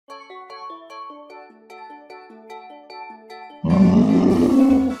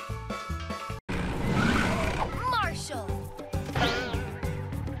Marshall.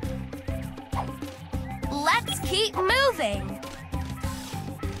 Let's keep moving.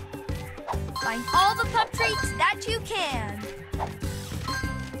 Find all the pup treats that you can.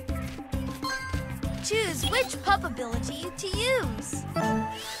 Choose which pup ability to use.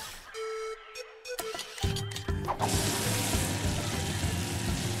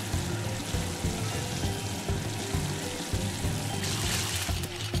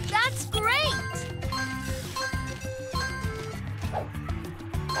 That's great!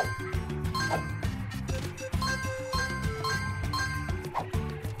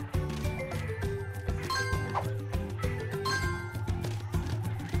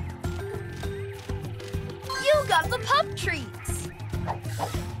 You got the pup treats!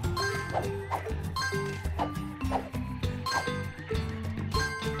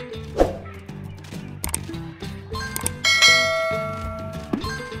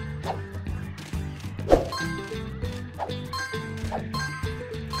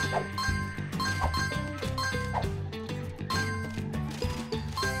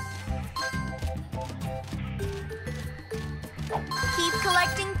 Keep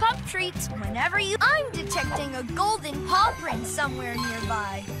collecting pup treats whenever you... I'm detecting a golden paw print somewhere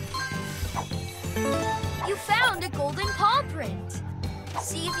nearby. You found a golden paw print.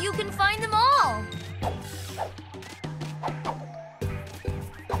 See if you can find them all.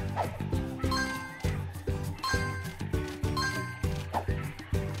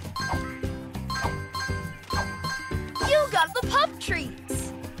 You got the pup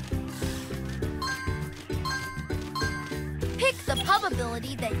treats. Pick the pup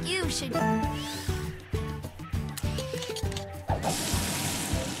ability that you should...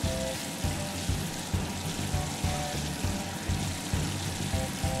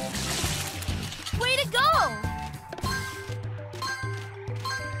 Way to go!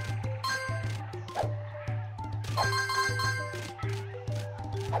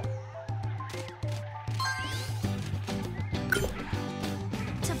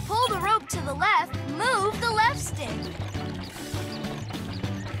 To pull the rope to the left, move the left stick.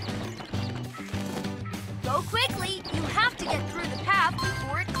 Go quickly. You have to get through the path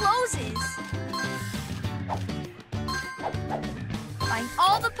before it closes. Find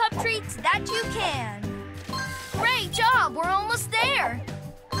all the pup treats that you can. Great job! We're almost there.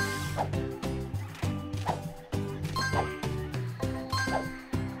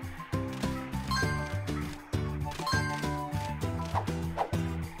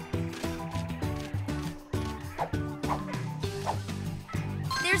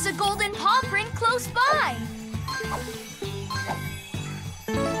 There's a golden paw print close by.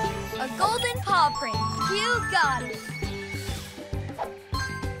 A golden paw print. You got it.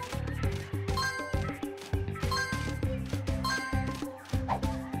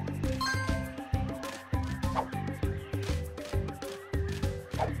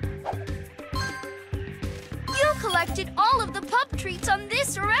 You collected all of the pup treats on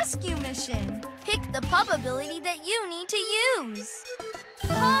this rescue mission. Pick the pup ability that you need to use.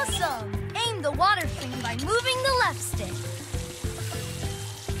 Awesome! Aim the water thing by moving the left stick.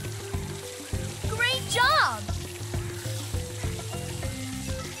 Great job!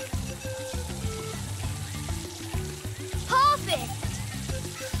 Perfect!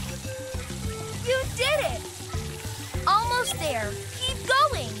 You did it! Almost there. Keep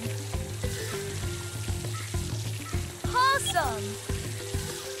going. Awesome!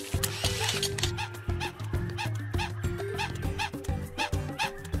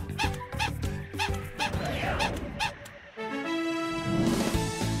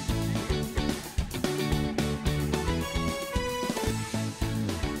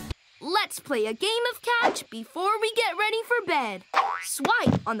 Let's play a game of catch before we get ready for bed.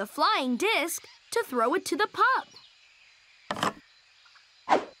 Swipe on the flying disc to throw it to the pup.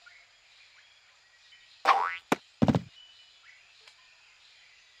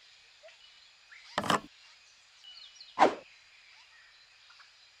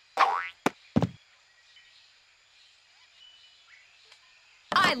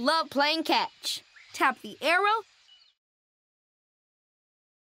 I love playing catch. Tap the arrow.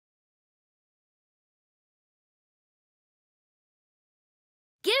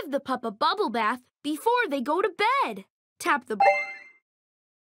 Give the pup a bubble bath before they go to bed. Tap the...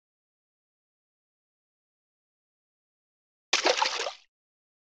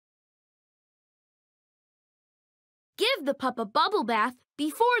 Give the pup a bubble bath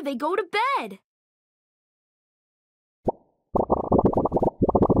before they go to bed.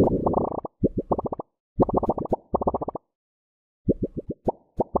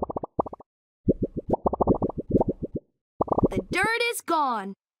 The dirt is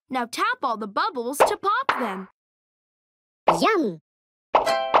gone. Now tap all the bubbles to pop them. Yum!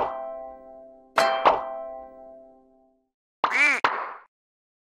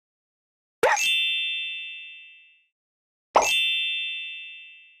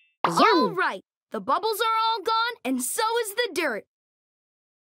 All right, the bubbles are all gone, and so is the dirt.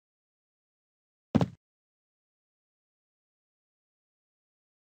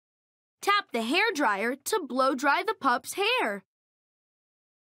 Tap the hairdryer to blow dry the pup's hair.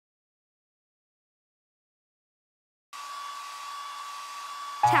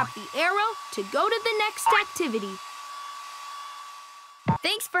 Tap the arrow to go to the next activity.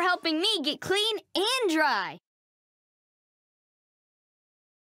 Thanks for helping me get clean and dry.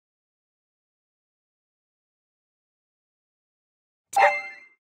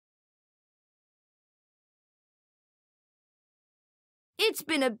 It's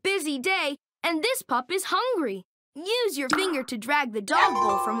been a busy day, and this pup is hungry. Use your finger to drag the dog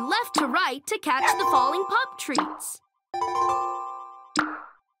bowl from left to right to catch the falling pup treats.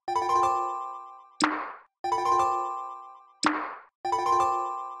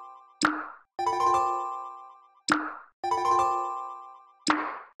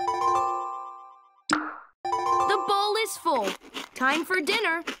 The bowl is full. Time for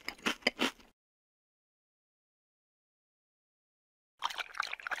dinner.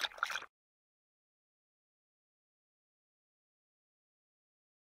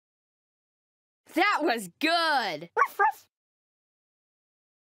 That was good.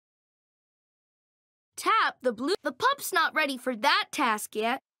 Tap the blue. The pup's not ready for that task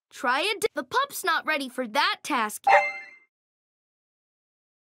yet. Try it. The pup's not ready for that task.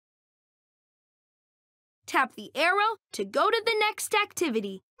 Tap the arrow to go to the next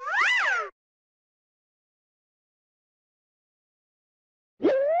activity.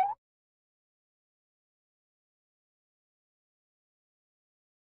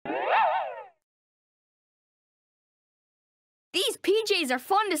 These PJs are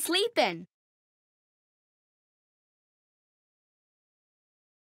fun to sleep in.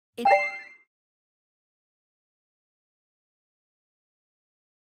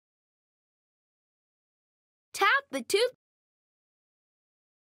 Tap the tooth.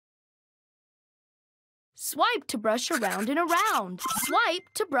 Swipe to brush around and around. Swipe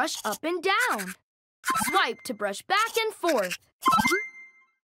to brush up and down. Swipe to brush back and forth.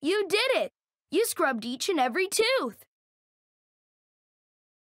 You did it! You scrubbed each and every tooth.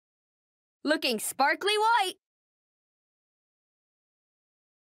 Looking sparkly white.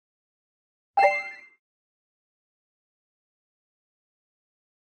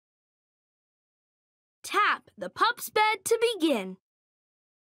 Tap the pup's bed to begin.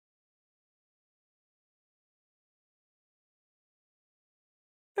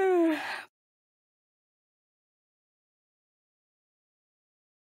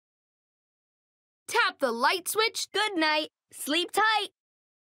 Tap the light switch. Good night. Sleep tight.